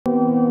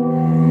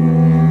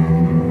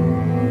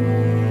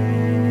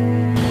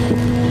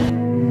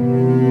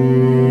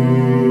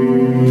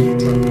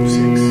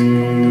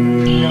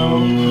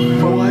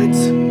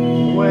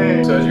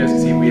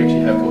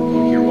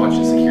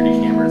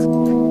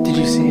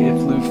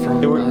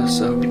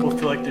So people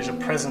feel like there's a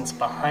presence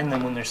behind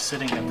them when they're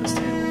sitting at this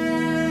table.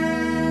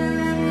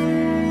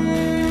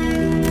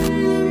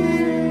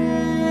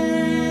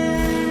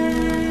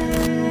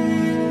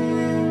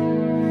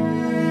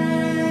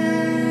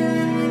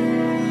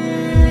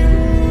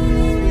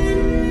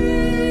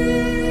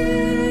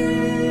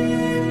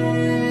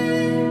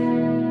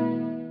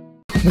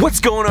 what's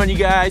going on, you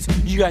guys?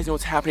 You guys know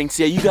what's happening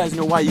today. You guys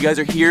know why you guys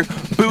are here.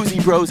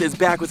 BoozyBros is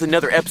back with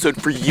another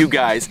episode for you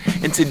guys.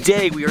 And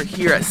today we are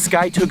here at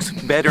Skiatook's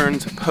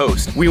Veterans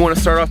Post. We want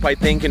to start off by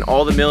thanking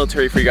all the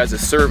military for you guys'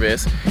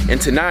 service.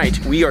 And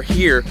tonight we are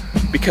here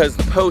because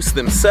the posts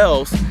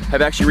themselves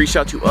have actually reached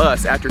out to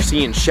us after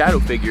seeing shadow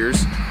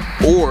figures,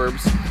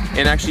 orbs,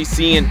 and actually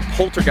seeing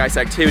poltergeist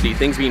activity,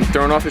 things being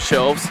thrown off the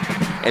shelves.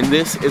 And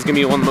this is gonna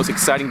be one of the most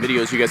exciting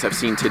videos you guys have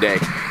seen today.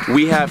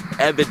 We have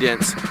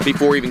evidence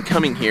before even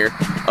coming here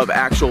of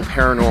actual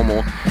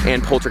paranormal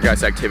and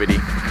poltergeist activity.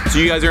 So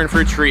you guys are in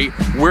for a treat.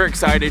 We're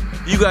excited.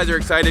 You guys are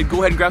excited. Go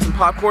ahead and grab some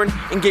popcorn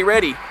and get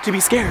ready to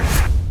be scared.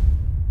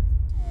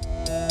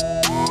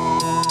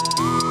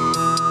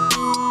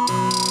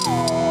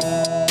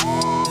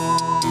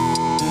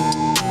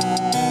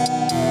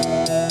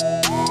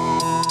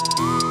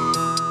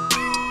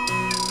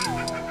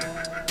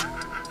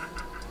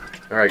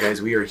 Alright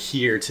guys, we are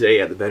here today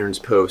at the Veterans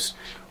Post.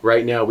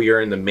 Right now we are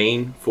in the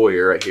main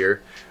foyer right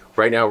here.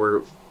 Right now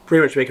we're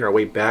pretty much making our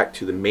way back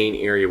to the main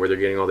area where they're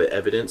getting all the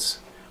evidence,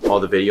 all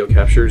the video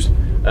captures.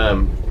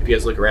 If you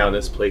guys look around,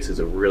 this place is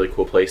a really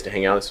cool place to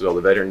hang out. This is where all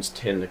the veterans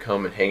tend to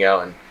come and hang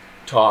out and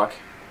talk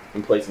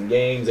and play some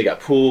games. They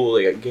got pool,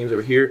 they got games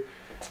over here.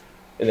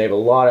 And they have a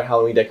lot of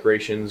Halloween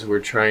decorations. We're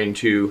trying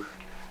to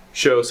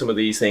show some of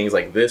these things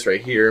like this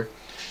right here.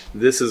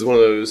 This is one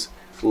of those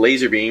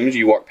laser beams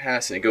you walk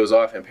past and it goes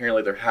off, and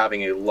apparently they're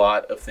having a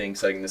lot of things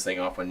setting this thing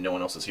off when no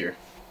one else is here.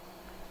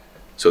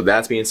 So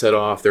that's being set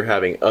off. They're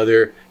having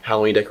other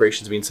Halloween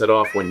decorations being set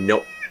off when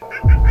no...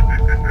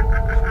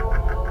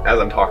 As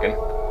I'm talking.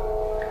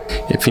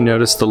 If you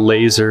notice, the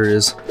laser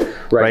is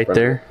right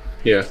there.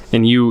 Yeah.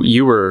 And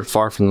you were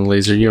far from the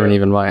laser. You weren't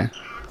even by it.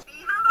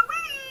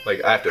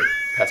 Like, I have to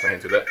pass my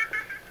hand through that.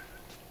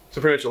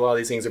 So pretty much a lot of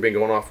these things are being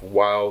going off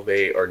while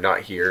they are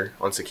not here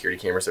on security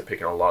cameras. They're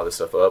picking a lot of this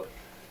stuff up.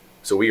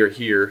 So we are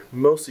here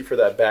mostly for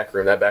that back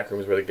room. That back room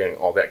is where they're getting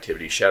all the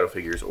activity, shadow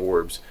figures,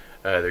 orbs.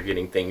 They're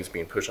getting things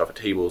being pushed off of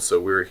tables. So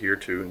we're here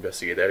to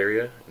investigate that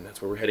area, and that's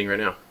where we're heading right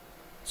now.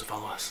 So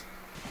follow us.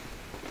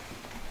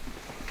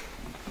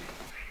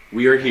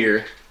 We are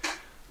here.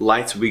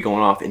 Lights will be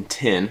going off in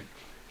 10.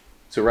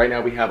 So right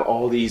now we have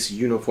all these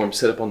uniforms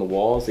set up on the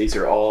walls. These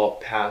are all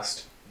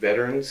past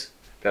veterans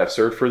that have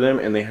served for them,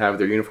 and they have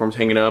their uniforms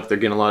hanging up. They're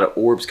getting a lot of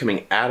orbs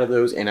coming out of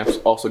those and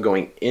also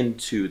going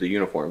into the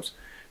uniforms.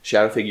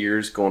 Shadow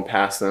figures going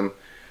past them.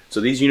 So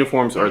these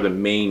uniforms are the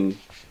main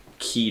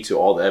key to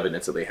all the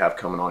evidence that they have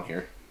coming on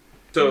here.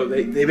 So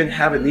they've been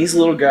having these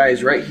little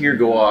guys right here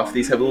go off.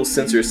 These have little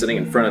sensors sitting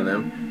in front of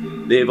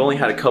them. They've only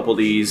had a couple of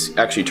these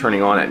actually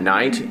turning on at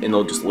night, and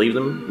they'll just leave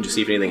them and just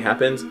see if anything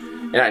happens.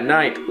 And at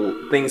night,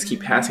 things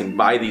keep passing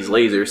by these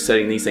lasers,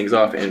 setting these things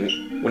off,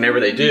 and whenever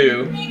they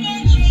do,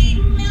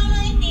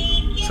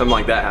 something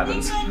like that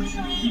happens.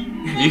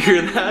 If you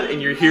hear that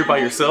and you're here by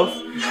yourself,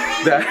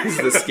 that is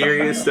the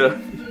scariest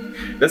stuff.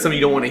 That's something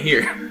you don't want to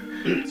hear.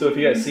 So if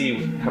you guys see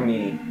how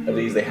many of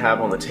these they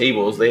have on the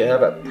tables, they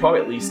have probably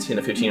at least 10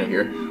 to 15 on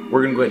here.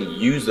 We're going to go ahead and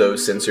use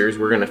those sensors.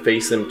 We're going to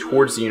face them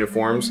towards the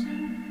uniforms.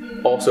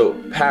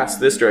 Also past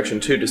this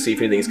direction too, to see if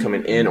anything's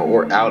coming in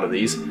or out of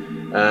these.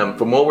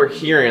 From what we're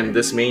hearing,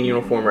 this main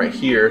uniform right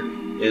here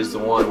is the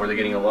one where they're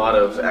getting a lot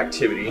of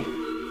activity.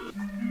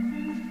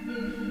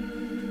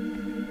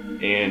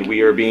 And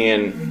we're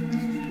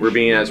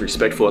being as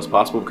respectful as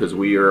possible because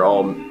we are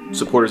all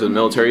supporters of the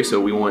military,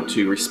 so we want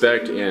to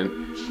respect and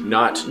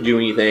not do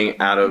anything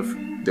out of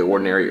the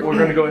ordinary. What we're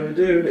going to go ahead and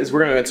do is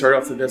we're going to start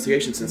off the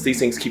investigation. Since these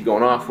things keep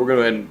going off, we're going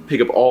to go ahead and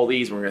pick up all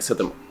these and we're going to set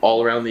them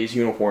all around these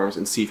uniforms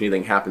and see if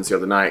anything happens the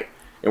other night.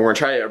 And we're going to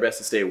try our best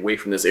to stay away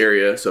from this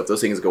area, so if those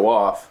things go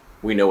off,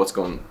 we know what's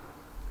going on.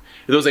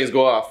 If those things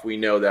go off, we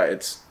know that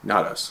it's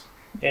not us.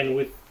 And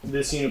with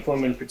this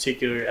uniform in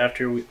particular,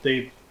 after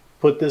they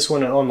put this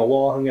one on the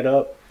wall, hung it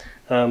up,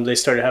 they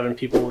started having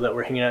people that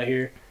were hanging out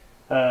here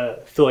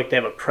feel like they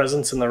have a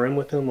presence in the room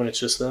with them when it's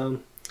just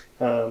them.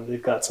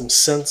 They've got some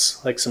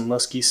scents, like some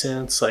musky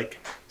scents, like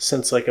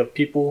scents like of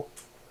people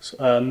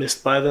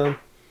missed by them.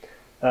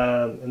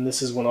 And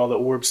this is when all the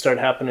orbs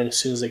started happening. As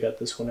soon as they got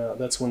this one out,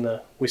 that's when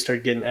we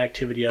started getting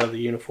activity out of the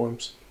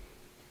uniforms.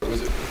 What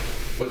was it?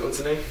 What's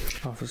the name?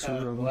 Officer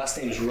Rebel. The last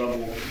name is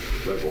Rebel.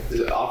 Rebel. Is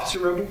it Officer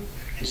Rebel?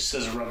 It just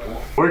says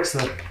Rebel. Works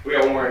though. We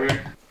got one more right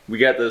here. We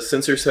got the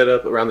sensor set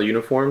up around the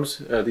uniforms,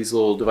 these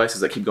little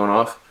devices that keep going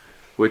off,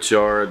 which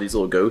are these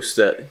little ghosts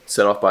that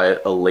set off by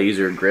a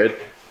laser grid.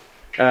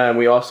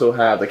 We also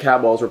have the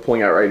cat balls we're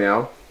pulling out right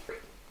now.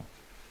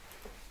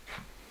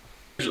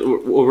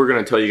 What we're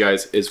going to tell you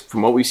guys is,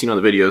 from what we've seen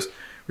on the videos,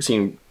 we're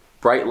seeing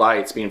bright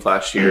lights being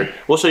flashed here.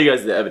 We'll show you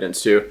guys the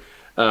evidence too.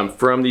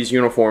 From these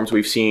uniforms,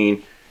 we've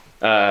seen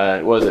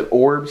what is it,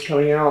 orbs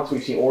coming out. So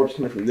we've seen orbs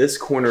coming from this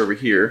corner over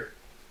here.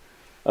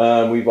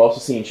 We've also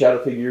seen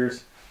shadow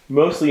figures,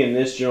 mostly in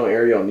this general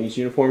area on these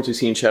uniforms. We've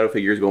seen shadow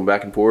figures going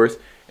back and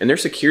forth, and their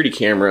security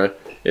camera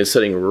is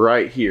sitting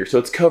right here. So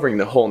it's covering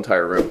the whole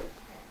entire room.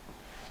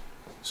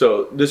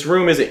 So this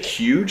room isn't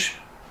huge,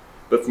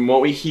 but from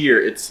what we hear,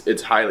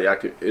 it's highly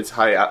active. It's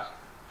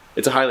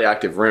a highly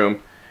active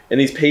room. And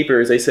these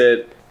papers, they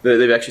said that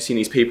they've actually seen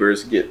these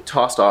papers get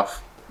tossed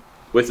off.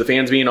 With the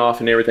fans being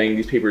off and everything,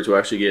 these papers will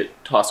actually get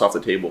tossed off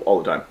the table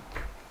all the time.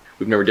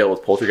 We've never dealt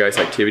with poltergeist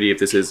activity. If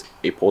this is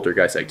a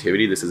poltergeist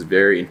activity, this is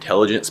very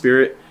intelligent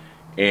spirit,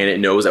 and it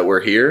knows that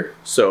we're here.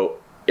 So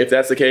if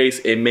that's the case,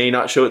 it may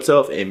not show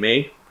itself. It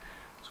may.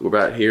 So we're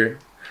about here.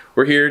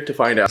 We're here to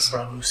find out.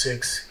 Bravo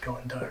 6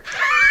 going dark.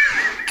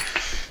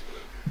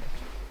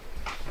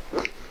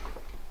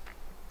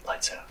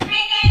 Lights out.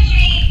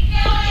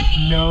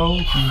 No.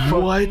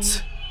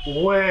 What?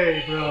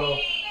 Way, bro.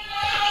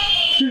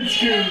 It's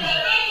crazy.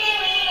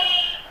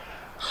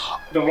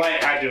 The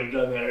light had to have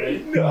done that,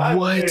 right? No,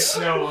 what?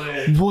 No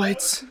way.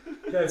 What?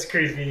 That's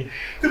creepy.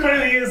 The funny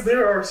thing is,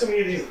 there are so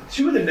many of these.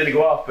 2 of them didn't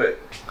go off, but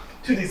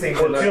 2 of these things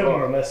Well, did 2 not of go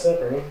them are off. messed up,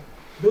 right?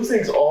 Those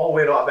things all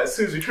went off. As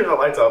soon as we turned the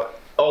lights off,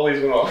 all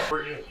these went off.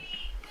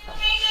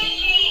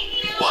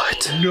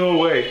 What? No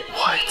way.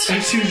 What? As soon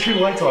as you turn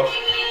the lights off.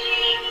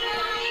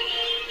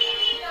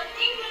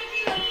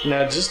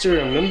 Now, just to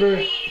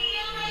remember,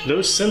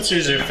 those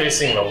sensors are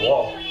facing the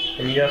wall,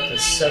 and you have to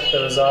set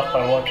those off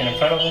by walking in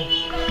front of them.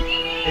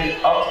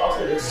 And I'll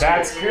say this.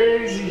 That's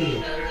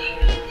crazy.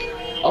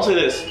 I'll say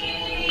this.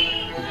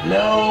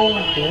 No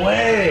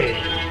way.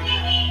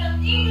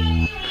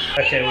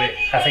 Okay, wait.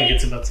 I think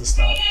it's about to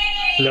stop.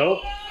 Nope.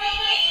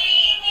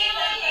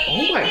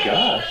 Oh my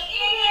gosh.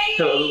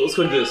 Let's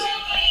go do this.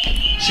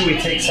 Should we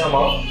take some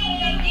off?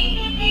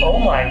 Oh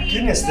my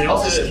goodness, they're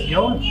all just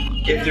going.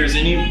 If there's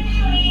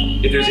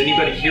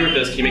anybody here with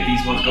us, can you make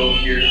these ones go over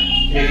here?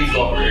 Can you make these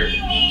go over here?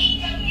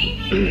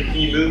 Can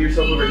you move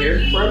yourself over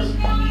here for us?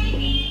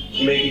 Can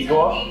you make these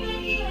go off?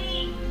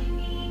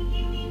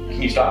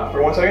 Can you stop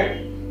for 1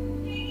 second?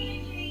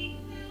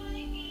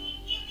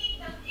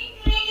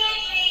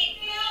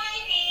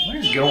 What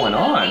is going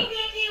on?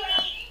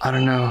 I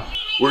don't know.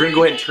 We're gonna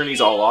go ahead and turn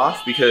these all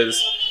off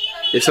because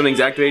if something's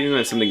activating them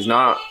and something's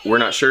not, we're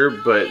not sure,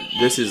 but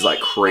this is like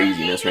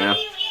craziness right now.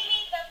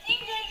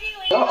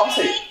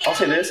 I'll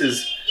say this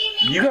is,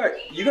 you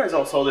guys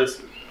all saw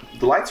this.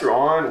 The lights are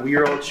on, we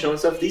are all chilling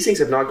stuff. These things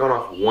have not gone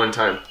off one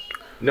time.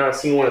 Not a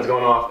single one has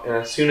gone off, and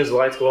as soon as the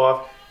lights go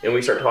off and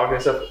we start talking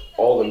and stuff,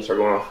 all of them start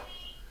going off.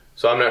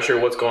 So I'm not sure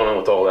what's going on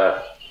with all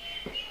that.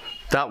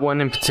 That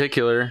one in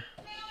particular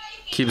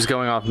keeps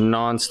going off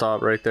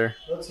non-stop right there.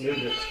 Let's move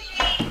it.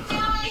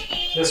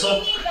 This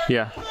one?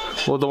 Yeah.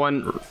 Well, the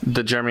one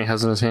that Jeremy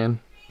has in his hand.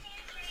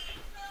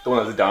 The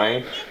one that's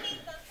dying.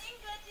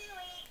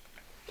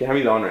 Okay, how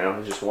many's on right now?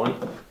 It's just one?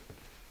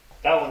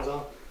 That one's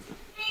on.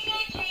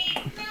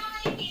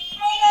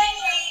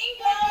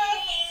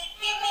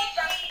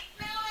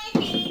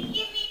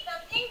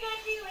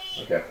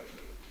 Okay.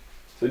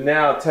 So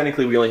now,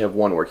 technically, we only have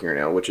one working right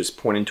now, which is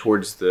pointing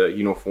towards the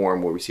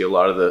uniform where we see a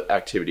lot of the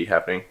activity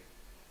happening.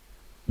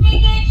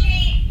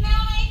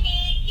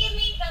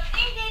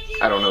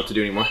 I don't know what to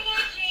do anymore.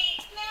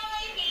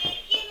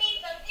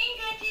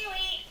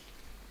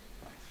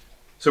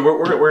 So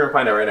we're going to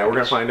find out right now. We're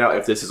going to find out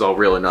if this is all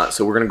real or not.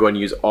 So we're going to go ahead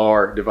and use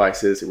our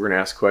devices. We're going to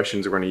ask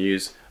questions. We're going to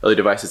use other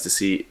devices to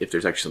see if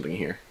there's actually something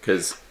here.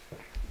 Because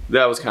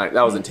that was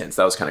intense.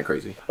 That was kind of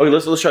crazy. Okay,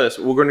 let's try this.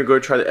 We're going to go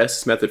try the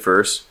SS method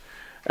first.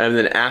 And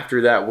then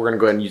after that, we're going to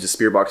go ahead and use the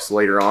spirit box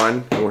later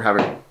on. And we're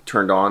having it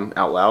turned on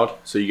out loud.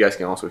 So you guys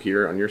can also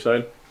hear on your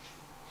side.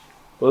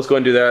 Well, let's go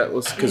ahead and do that.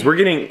 Because we're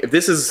getting, if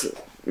this is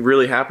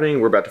really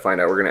happening, we're about to find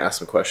out. We're going to ask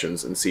some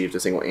questions and see if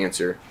this thing will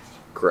answer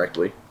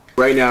correctly.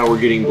 Right now we're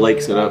getting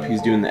Blake set up.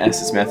 He's doing the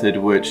SS method,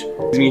 which he's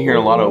going to hear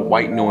a lot of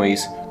white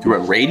noise through a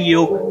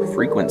radio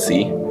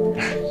frequency.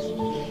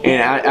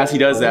 And as he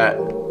does that,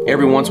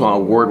 every once in a while a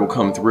word will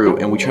come through,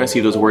 and we try to see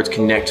if those words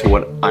connect to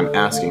what I'm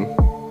asking.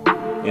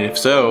 And if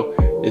so,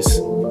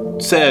 it's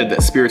said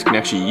that spirits can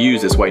actually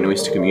use this white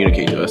noise to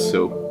communicate to us.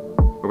 So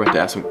we're about to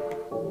ask some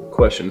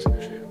questions.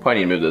 Probably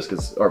need to move this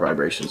because our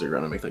vibrations are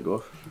going to make that go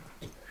off.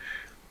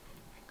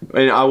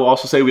 And I will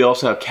also say we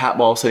also have cat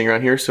balls sitting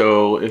around here,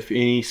 so if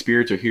any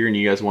spirits are here and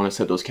you guys want to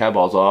set those cat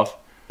balls off,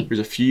 there's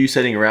a few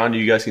sitting around.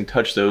 You guys can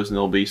touch those and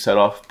they'll be set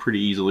off pretty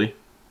easily.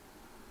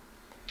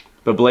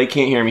 But Blake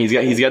can't hear me.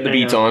 He's got the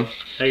beats on.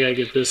 I gotta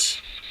get this.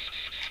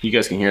 You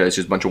guys can hear that. It's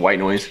just a bunch of white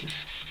noise.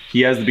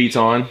 He has the beats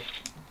on.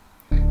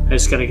 I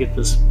just gotta get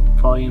this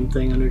volume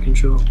thing under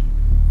control.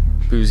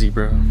 Boozy,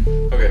 bro.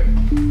 Okay.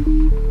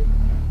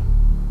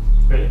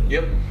 Ready?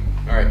 Yep.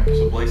 Alright,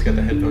 so Blake's got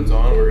the headphones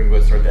on. We're going to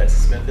go start the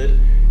SS method.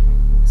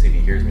 See if he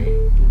hears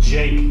me.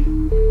 Jake.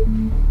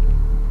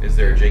 Is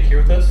there a Jake here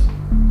with us?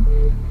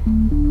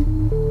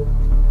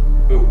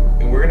 Ooh,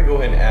 and we're going to go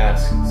ahead and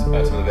ask some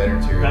of the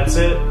veterans here. That's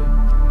it. We're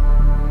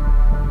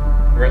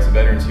going to ask the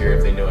veterans here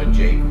if they know a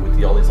Jake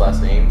with all these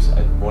last names.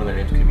 One of their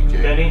names could be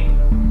Jake. Benny.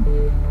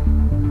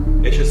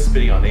 It's just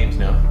spitting out names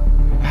now.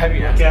 I haven't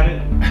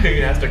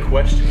even asked a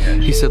question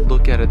yet. He said,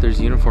 look at it, there's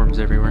uniforms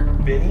everywhere.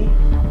 Benny?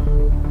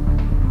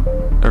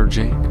 Or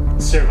Jake.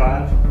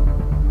 Survive.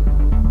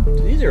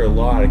 These are a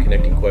lot of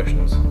connecting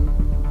questions.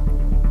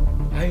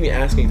 I haven't even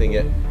asked anything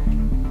yet.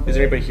 Is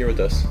there anybody here with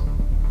us?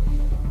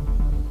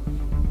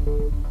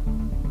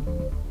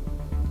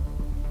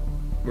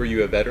 Were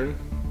you a veteran?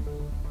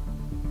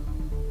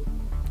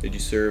 Did you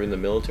serve in the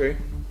military?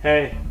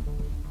 Hey.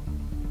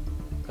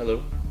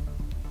 Hello?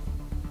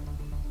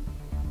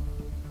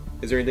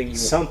 Is there anything you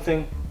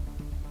Something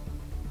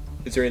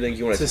Is there anything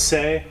you want to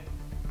say?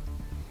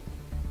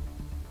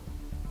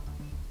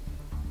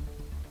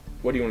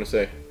 What do you want to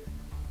say?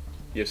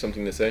 You have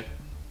something to say?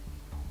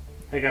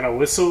 I got a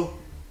whistle.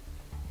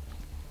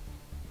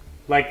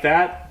 Like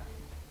that?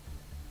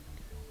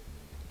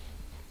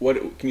 What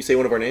can you say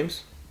one of our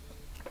names?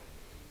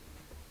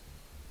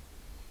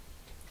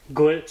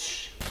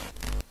 Glitch.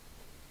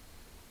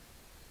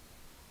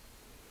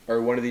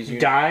 Or one of these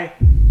units? Die.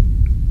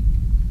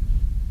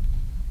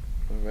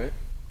 Alright.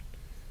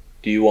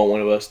 Do you want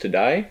one of us to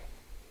die?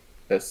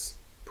 That's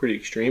pretty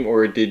extreme.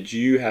 Or did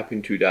you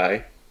happen to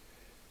die?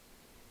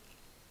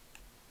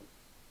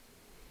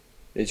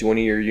 Is one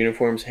of your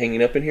uniforms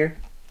hanging up in here?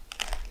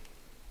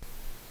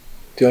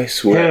 Dude, I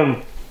swear.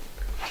 Him.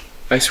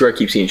 I swear I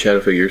keep seeing shadow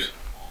figures.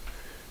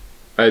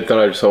 I thought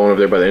I just saw one over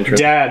there by the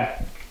entrance.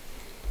 Dad.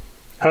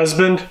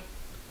 Husband.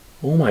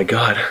 Oh my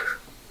god.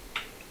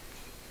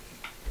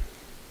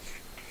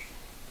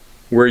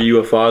 Were you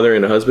a father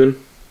and a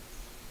husband?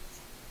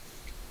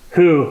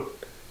 Who?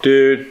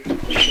 Dude.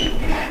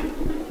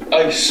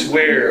 I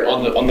swear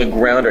on the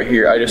ground right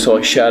here, I just saw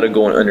a shadow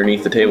going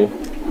underneath the table.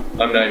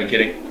 I'm not even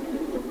kidding.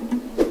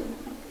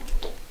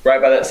 Right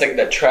by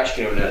that trash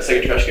can over there, that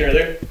second trash can over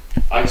there,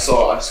 I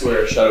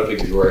swear a shadow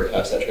figure right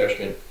past that trash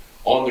can.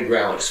 On the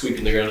ground, like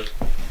sweeping the ground.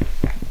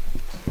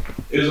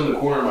 It was on the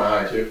corner of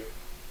my eye too.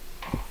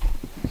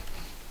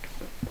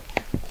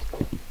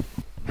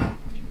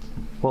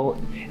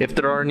 Well, if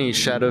there are any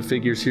shadow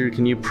figures here,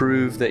 can you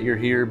prove that you're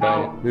here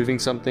by moving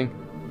something?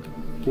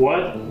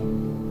 What?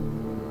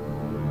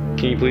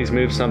 Can you please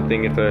move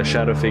something if a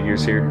shadow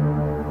figure's here?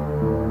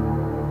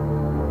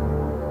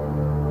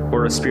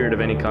 Or a spirit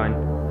of any kind?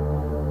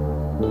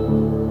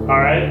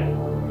 Alright.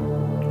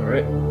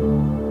 Alright.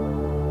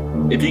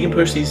 If you can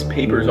push these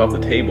papers off the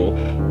table,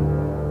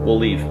 we'll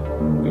leave.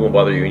 We won't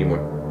bother you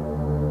anymore.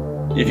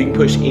 If you can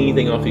push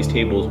anything off these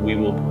tables, we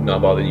will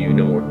not bother you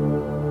no more.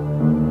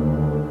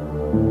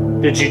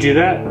 Did you do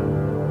that?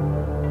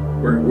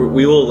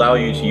 We will allow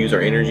you to use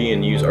our energy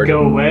and use our...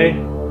 Go away.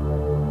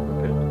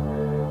 Okay.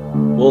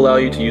 We'll allow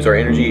you to use our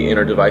energy and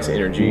our device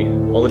energy.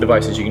 All the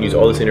devices, you can use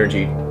all this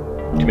energy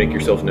to make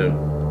yourself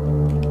known.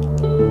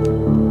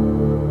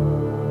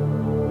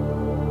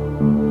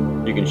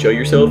 You can show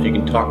yourself, you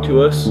can talk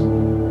to us.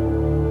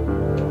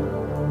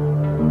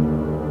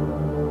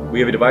 We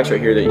have a device right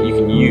here that you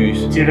can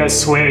use. Dude, I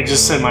swear it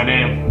just said my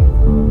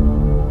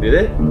name. Did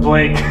it?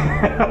 Blake.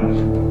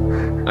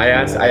 I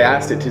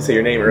asked it to say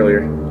your name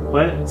earlier.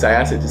 What? So I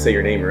asked it to say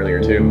your name earlier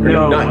too. Or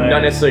No way.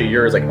 not necessarily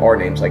yours, like our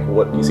names. Like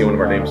what? Can you say one of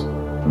our names?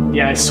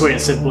 Yeah, I swear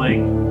it said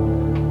Blake.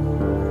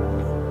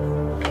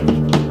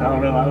 I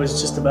don't know, I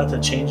was just about to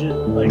change it,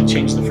 like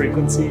change the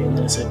frequency, and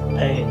then it said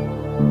pain.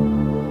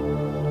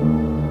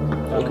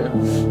 Okay.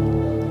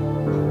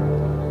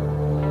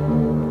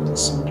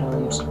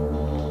 Sometimes.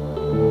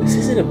 This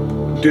isn't a...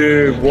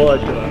 Dude,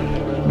 what the...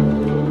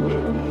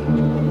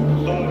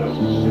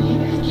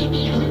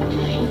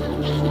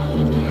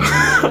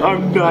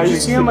 I'm not... Did you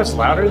see how much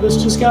louder this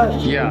just got?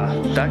 Yeah,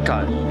 that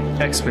got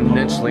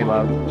exponentially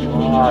loud.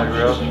 God,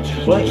 bro.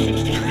 What?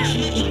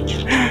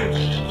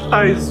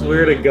 I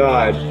swear to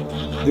God.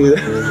 Dude.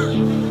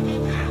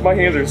 My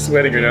hands are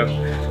sweating right now.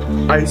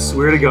 I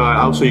swear to God,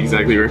 I'll show you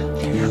exactly where.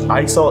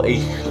 I saw a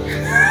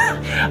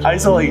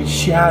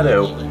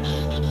shadow.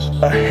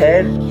 A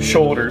head,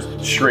 shoulders,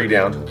 straight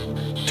down.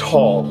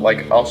 Tall.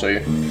 Like, I'll show you.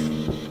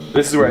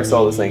 This is where I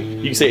saw this thing.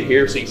 You can say it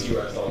here so you can see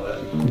where I saw that.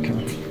 Okay.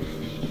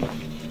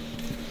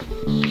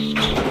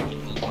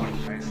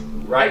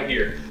 Right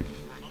here.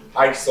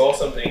 I saw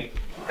something.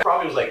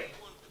 Probably was like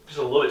just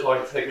a little bit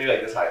taller, maybe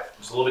like this height.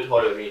 Just a little bit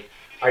taller than me.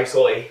 I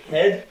saw a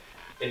head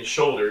and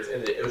shoulders,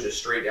 and it was just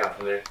straight down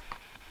from there.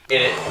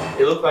 And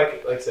it looked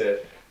like I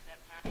said,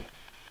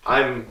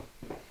 I'm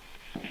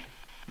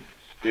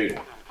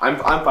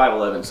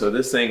 5'11", so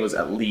this thing was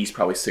at least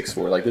probably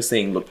 6'4". Like this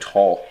thing looked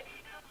tall.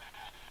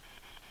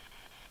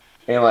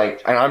 And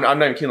like, I'm not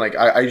even kidding. Like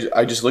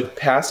I just looked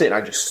past it and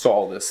I just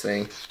saw this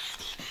thing.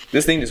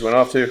 This thing just went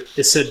off too.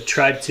 It said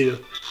tried to.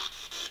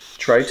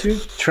 Tried to?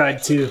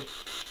 Tried to.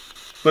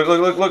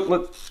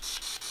 Look.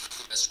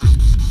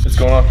 What's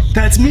going on?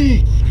 That's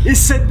me! It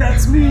said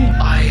that's me!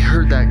 I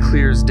heard that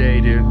clear as day,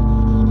 dude.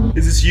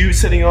 Is this you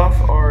setting off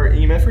our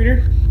EMF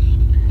reader?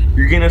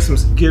 You're getting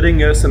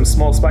us some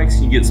small spikes.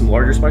 Can you get some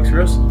larger spikes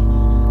for us?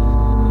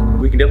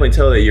 We can definitely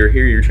tell that you're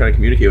here. You're trying to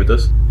communicate with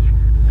us.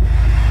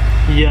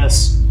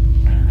 Yes.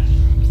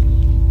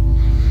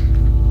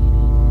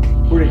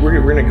 We're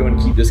gonna go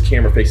and keep this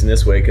camera facing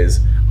this way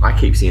because I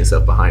keep seeing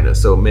stuff behind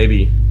us, so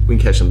maybe we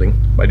can catch something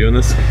by doing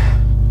this.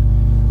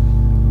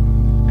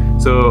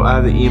 So I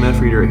have the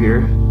EMF reader right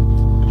here.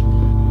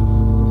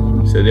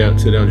 Sit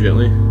down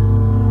gently.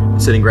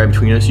 Sitting right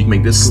between us, you can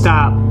make this.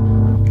 Stop.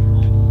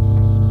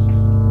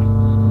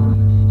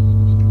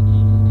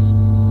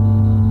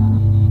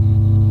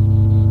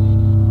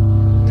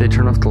 Did they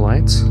turn off the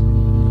lights? Do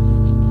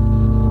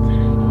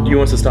you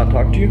want us to stop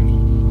talking to you?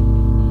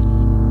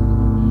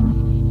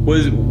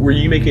 Were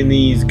you making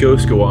these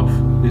ghosts go off?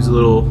 These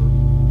little,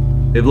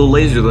 they have little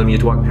lasers on them. You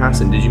have to walk past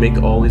them. Did you make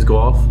all these go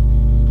off?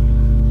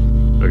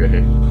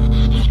 Okay.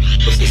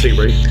 Let's take a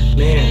break.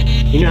 Man,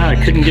 you know how I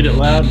couldn't get it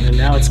loud, and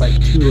now it's like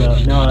too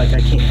loud. Now like I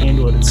can't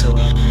handle it. It's so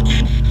loud.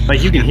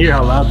 Like you can hear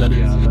how loud that is.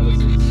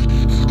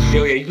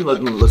 Yeah, you can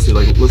let's see how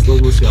loud it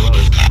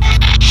is.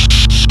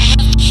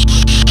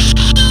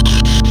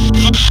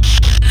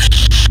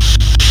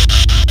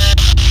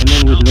 And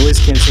then with noise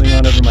canceling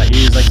on over my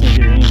ears, I can't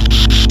hear anything.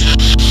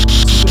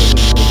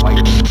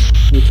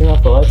 Can you turn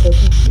off the lights, I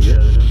think?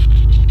 Yeah.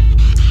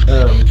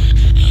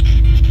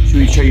 Should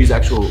we try to use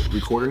actual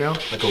recorder now?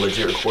 Like a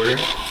legit recorder?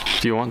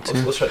 Do you want to?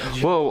 Let's try.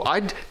 Whoa,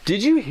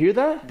 did you hear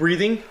that?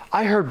 Breathing?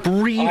 I heard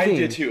breathing. I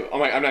did too. Oh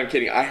my, I'm not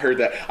kidding. I heard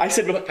that.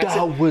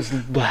 That was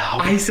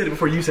loud. I said it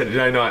before you said it, did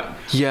I not?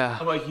 Yeah.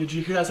 I'm like, did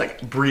you hear that? It's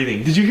like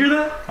breathing. Did you hear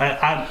that?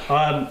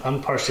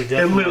 I'm partially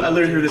deaf. I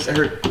literally heard this. I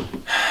heard.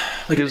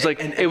 Like it was like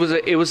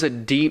it was a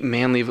deep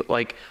manly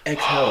like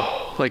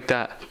exhale like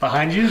that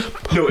Behind you?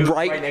 No, it was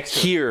right next to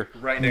here,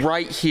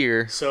 right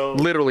here. So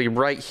literally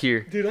right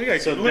here. Dude, I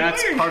got So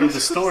that's part of the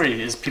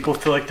story is people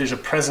feel like there's a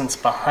presence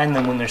behind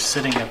them when they're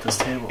sitting at this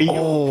table.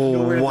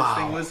 Oh, This wow.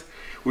 thing was?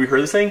 We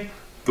heard this thing.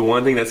 The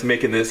one thing that's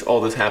making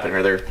all this happen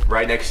right there,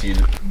 right next to you.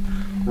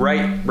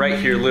 Right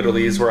here,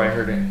 literally is where I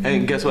heard it.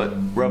 And guess what?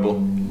 Rubble.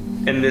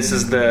 And this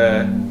is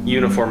the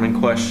uniform in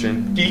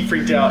question. He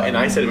freaked out, and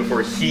I said it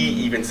before he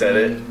even said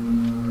it.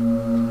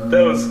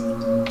 That was,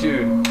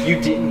 Dude,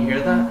 you didn't hear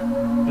that?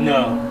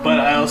 No, but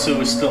I also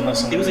was still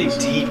messing. it was a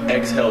deep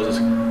exhale. It was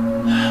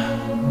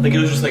just, like it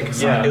was just like a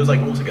sigh. It was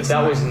like almost like a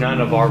sigh. That was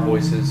none of our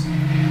voices.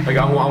 Like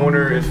I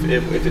wonder if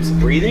it's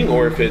breathing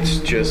or if it's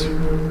just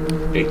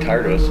being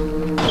tired of us.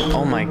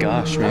 Oh my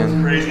gosh,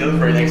 man. Crazy. That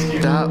was right next to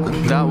you.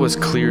 That was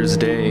clear as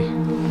day.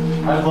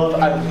 I love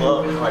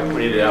how I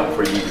pointed it out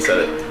before you even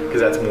said it,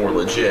 because that's more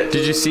legit.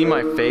 Did you see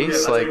my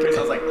face? Yeah, like it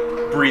sounds like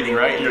breathing,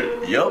 right?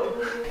 Yup.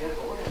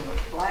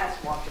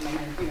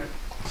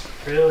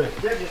 Really?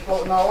 They're just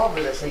floating all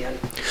over this end.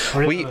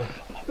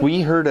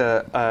 we heard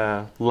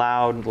a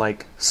loud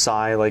like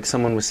sigh, like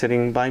someone was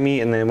sitting by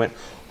me, and then went,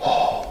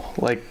 oh,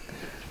 like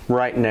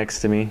right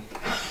next to me,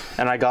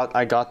 and I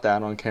got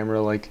that on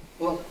camera. Like,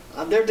 Well,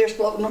 they're just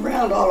floating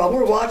around all over.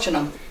 We're watching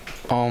them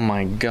oh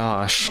my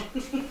gosh.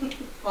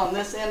 on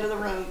this end of the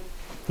room.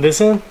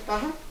 This end?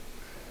 Uh-huh.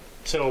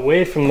 So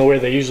away from where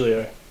they usually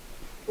are.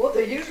 Well,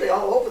 they're usually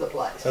all over the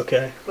place.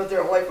 Okay. But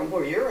they're away from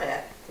where you're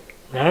at.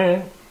 All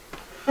right.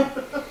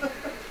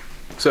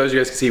 So as you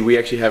guys can see, we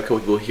actually have a couple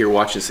people here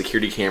watching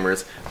security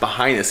cameras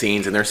behind the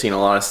scenes, and they're seeing a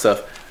lot of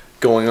stuff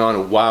going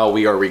on while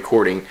we are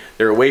recording.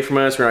 They're away from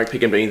us. We're not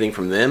picking up anything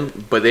from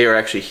them, but they are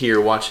actually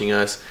here watching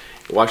us,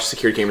 watch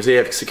security cameras. They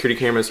have security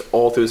cameras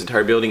all through this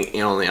entire building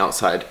and on the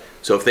outside.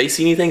 So if they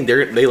see anything,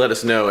 they let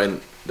us know,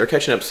 and they're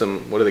catching up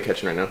some. What are they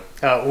catching right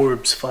now?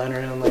 Orbs flying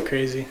around like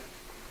crazy.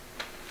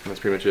 That's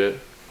pretty much it.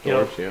 Yep.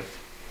 Orbs, yeah.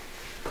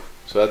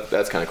 So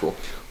that's kind of cool.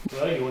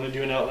 Well, you want to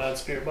do an out loud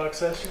spirit box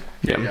session?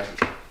 Yeah.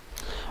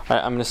 All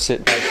right, I'm gonna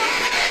sit back.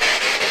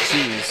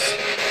 Jeez.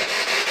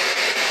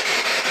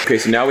 Okay,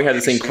 so now we have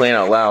this thing playing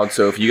out loud,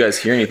 so if you guys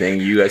hear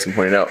anything, you guys can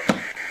point it out.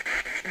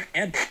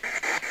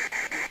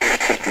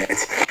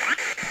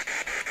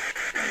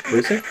 What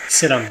is it? He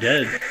said I'm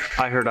dead.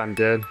 I heard I'm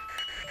dead.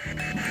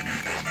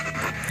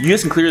 You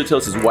guys can clearly tell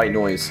this is white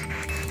noise.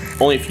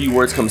 Only a few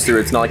words comes through.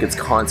 It's not like it's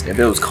constant. If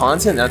it was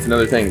constant, that's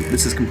another thing.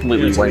 This is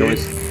completely Yeah, white weird.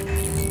 noise.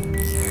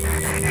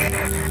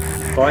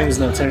 Volume's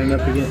not turning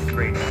up again.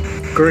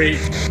 Great.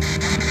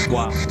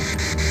 Wow.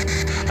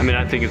 I mean,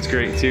 I think it's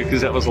great too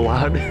because that was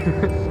loud.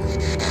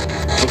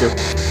 Okay.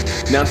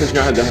 Now since you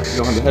don't have the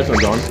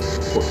headphones on,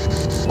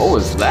 what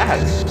was that?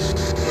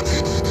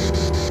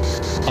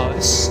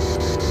 Us.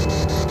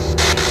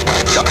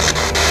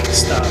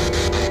 Stop.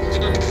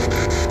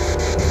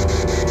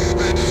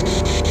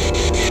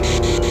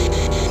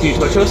 Can you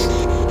touch us?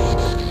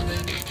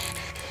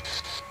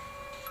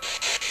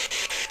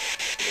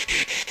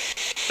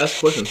 Ask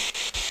questions.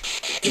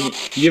 You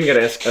even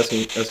gotta ask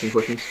me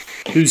questions.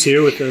 Who's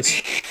here with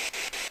us?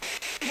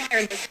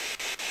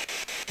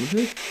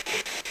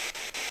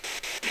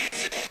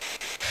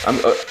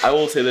 I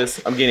will say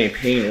this. I'm getting a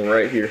pain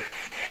right here,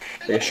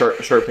 like a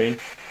sharp pain.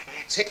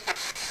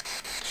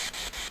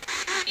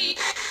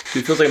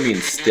 Dude, it feels like I'm being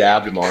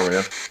stabbed in my arm right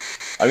now.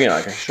 I mean,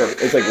 like a sharp.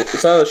 It's like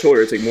it's not on the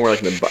shoulder. It's like more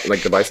like in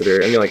the bicep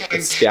area. I mean, like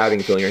a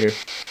stabbing feeling right here.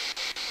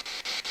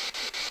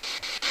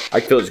 I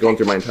feel it's going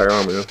through my entire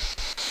arm right now.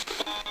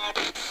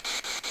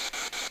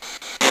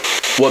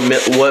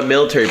 What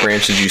military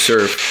branch did you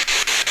serve?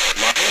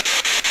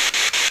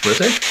 What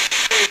is it?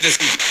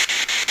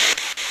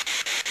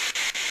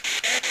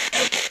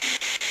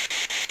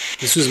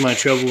 This was my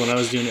trouble when I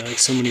was doing it, like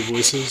so many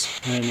voices.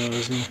 I didn't know it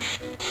was me.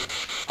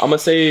 I'm gonna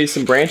say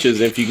some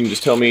branches if you can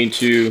just tell me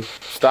to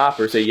stop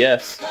or say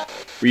yes.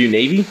 Were you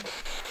Navy?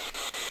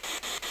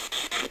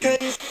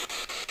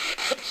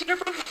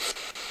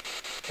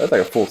 That's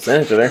like a full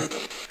sentence there.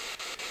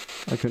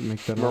 I couldn't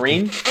make that up.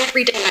 Marine?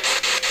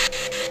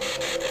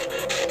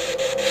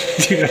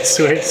 Dude, I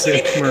swear it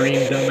said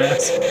Marine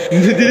dumbass.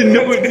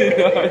 No, it did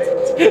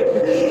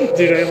not.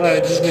 Dude, I lied.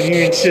 I've just been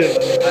hearing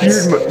shit.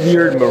 You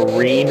heard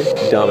Marine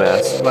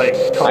dumbass. Like,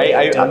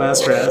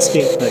 dumbass for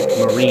asking? Like,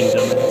 Marine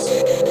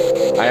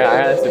dumbass. I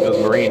asked if it was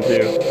Marine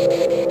too.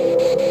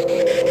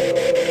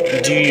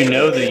 Do you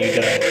know that you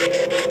died?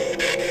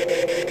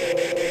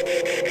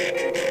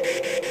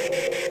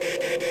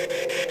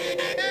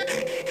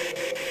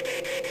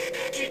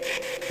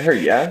 I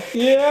heard yeah.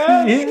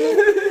 Yeah.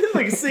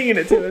 Like singing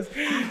it to us.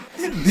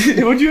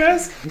 What'd you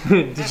ask?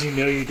 Did you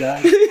know you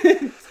died?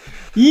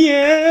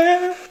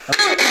 Yeah.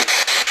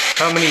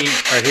 How many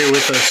are here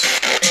with us?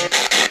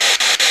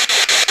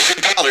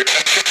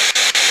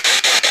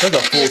 That's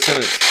a full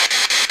sentence.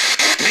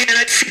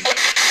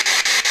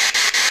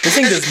 This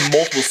thing does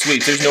multiple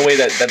sweeps. There's no way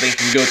that thing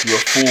can go through a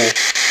full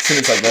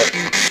sentence like that.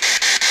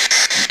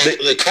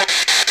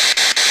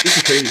 This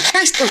is crazy.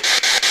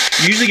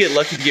 You usually get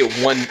lucky to get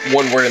one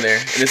word in there,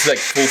 and this is like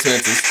full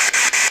sentences.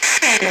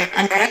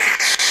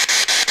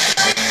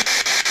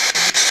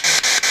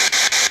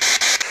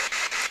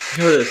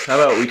 How about this? How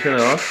about we turn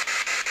it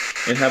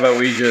off? And how about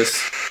we just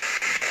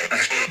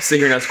sit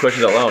here and ask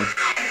questions out loud?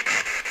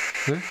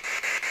 Huh?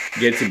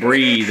 Get to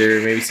breathe,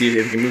 or maybe see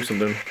if we can move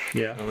something.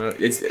 Yeah. I don't know.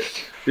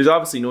 There's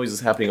obviously noises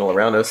happening all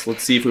around us.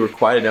 Let's see if we were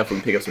quiet enough we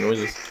can pick up some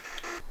noises.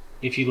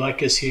 If you'd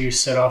like us here,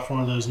 set off one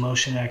of those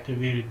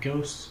motion-activated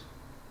ghosts.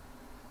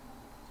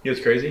 You know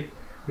what's crazy?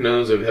 None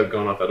of those have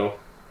gone off at all.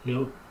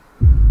 Nope.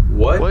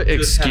 What?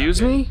 just Excuse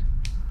happened? me?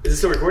 Is it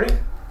still recording?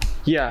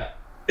 Yeah.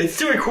 It's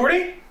still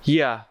recording?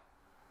 Yeah.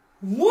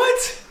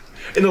 What?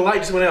 And the light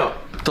just went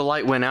out. The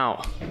light went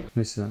out. Let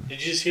me see that.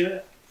 Did you just hear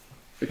that?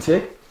 A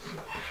tick?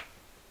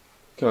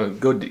 Come on,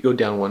 go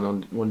down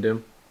one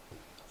dim.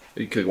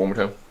 You click one more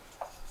time.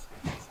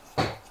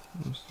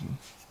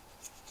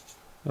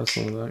 That's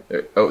not that.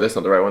 There. Oh, that's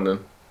not the right one then.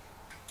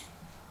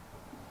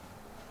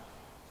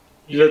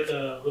 You got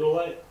the little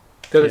light?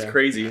 That is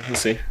crazy.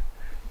 Let's see.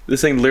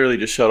 This thing literally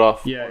just shut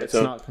off. Yeah, it's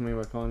not coming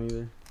back on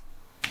either.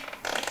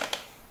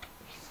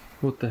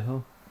 What the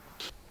hell?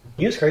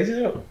 You know what's crazy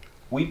though?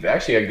 We've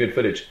actually got good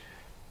footage.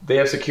 They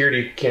have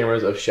security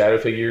cameras of shadow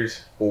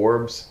figures,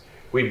 orbs.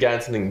 We've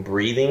gotten something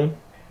breathing.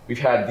 We've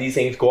had these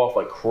things go off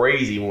like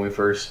crazy when we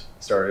first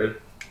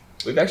started.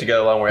 We've actually got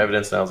a lot more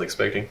evidence than I was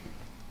expecting.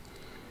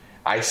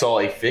 I saw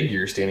a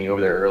figure standing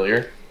over there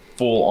earlier,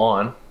 full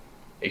on,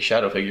 a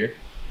shadow figure.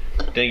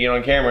 Didn't get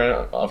on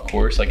camera, of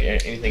course, like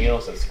anything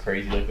else that's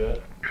crazy like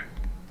that.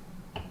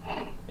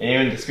 And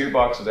even the spirit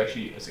box was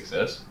actually a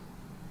success.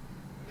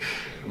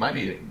 It might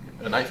be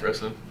a night for us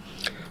then.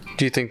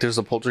 Do you think there's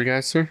a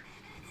poltergeist here?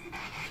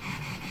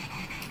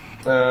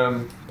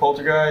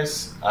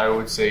 Poltergeist, I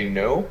would say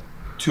no.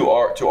 To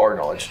our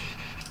knowledge.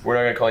 We're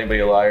not gonna call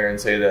anybody a liar and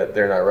say that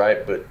they're not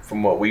right, but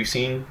from what we've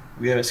seen,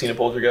 we haven't seen a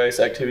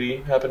poltergeist activity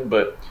happen,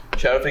 but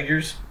shadow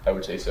figures, I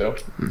would say so.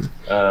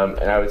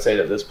 And I would say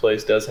that this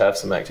place does have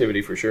some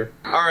activity for sure.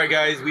 Alright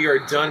guys, we are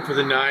done for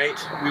the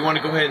night. We want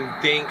to go ahead and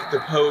thank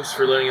the post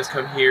for letting us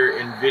come here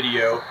and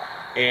video,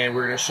 and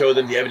we're going to show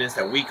them the evidence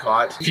that we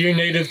caught. If you're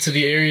native to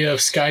the area of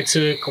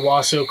Skiatook,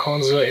 Owasso,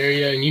 Conzo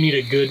area, and you need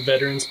a good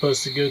veterans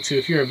post to go to,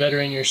 if you're a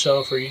veteran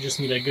yourself or you just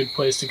need a good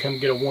place to come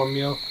get a warm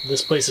meal,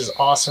 this place is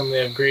awesome.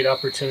 They have great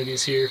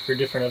opportunities here for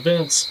different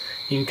events.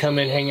 You can come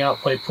in, hang out,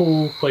 play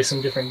pool, play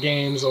some different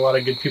games, a lot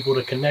of good people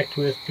to connect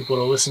with, people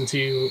to listen to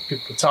you,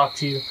 people to talk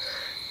to you.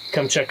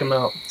 Come check them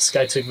out,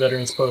 Skiatook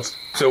Veterans Post.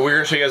 So we're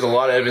going to show you guys a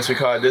lot of evidence we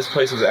caught. This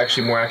place was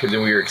actually more active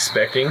than we were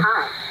expecting.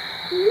 Hi,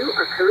 you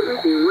are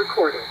currently being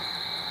recorded.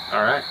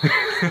 All right.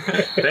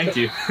 Thank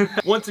you.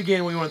 Once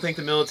again, we want to thank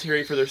the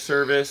military for their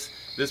service.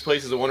 This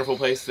place is a wonderful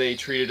place. They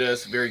treated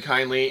us very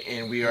kindly,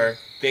 and we are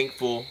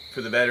thankful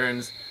for the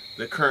veterans,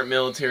 the current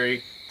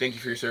military. Thank you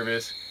for your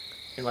service.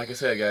 And like I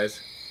said,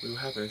 guys, we will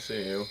happen to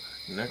see you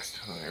next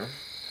time.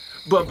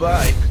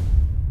 Bye-bye.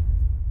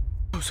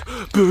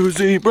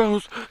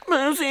 BoozyBros,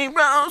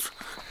 BoozyBros,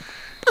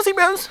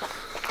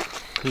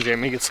 BoozyBros.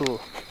 Jeremy gets a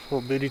little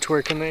booty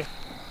twerk in there.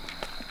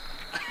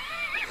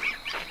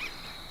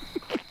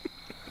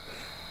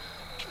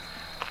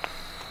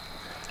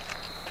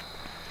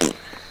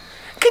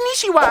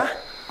 Konnichiwa.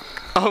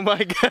 Oh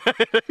my god,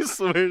 I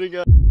swear to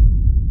God.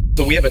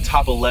 So we have a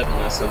top 11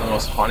 list of the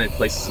most haunted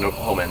places in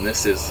Oklahoma, and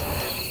this is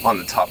on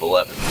the top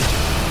 11.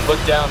 Look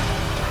down.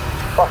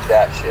 Fuck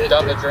that shit.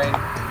 Down the drain.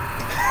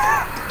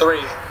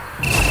 3.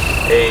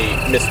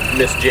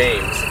 Miss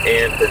James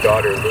and her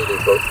daughter Lulu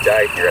both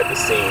died here at the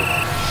scene.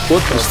 We're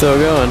still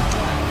going.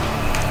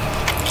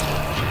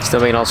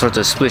 Still making all sorts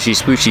of splishy,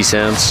 spoochy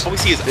sounds. All we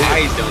see is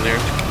eyes down there.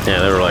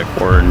 Yeah, they were like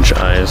orange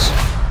eyes.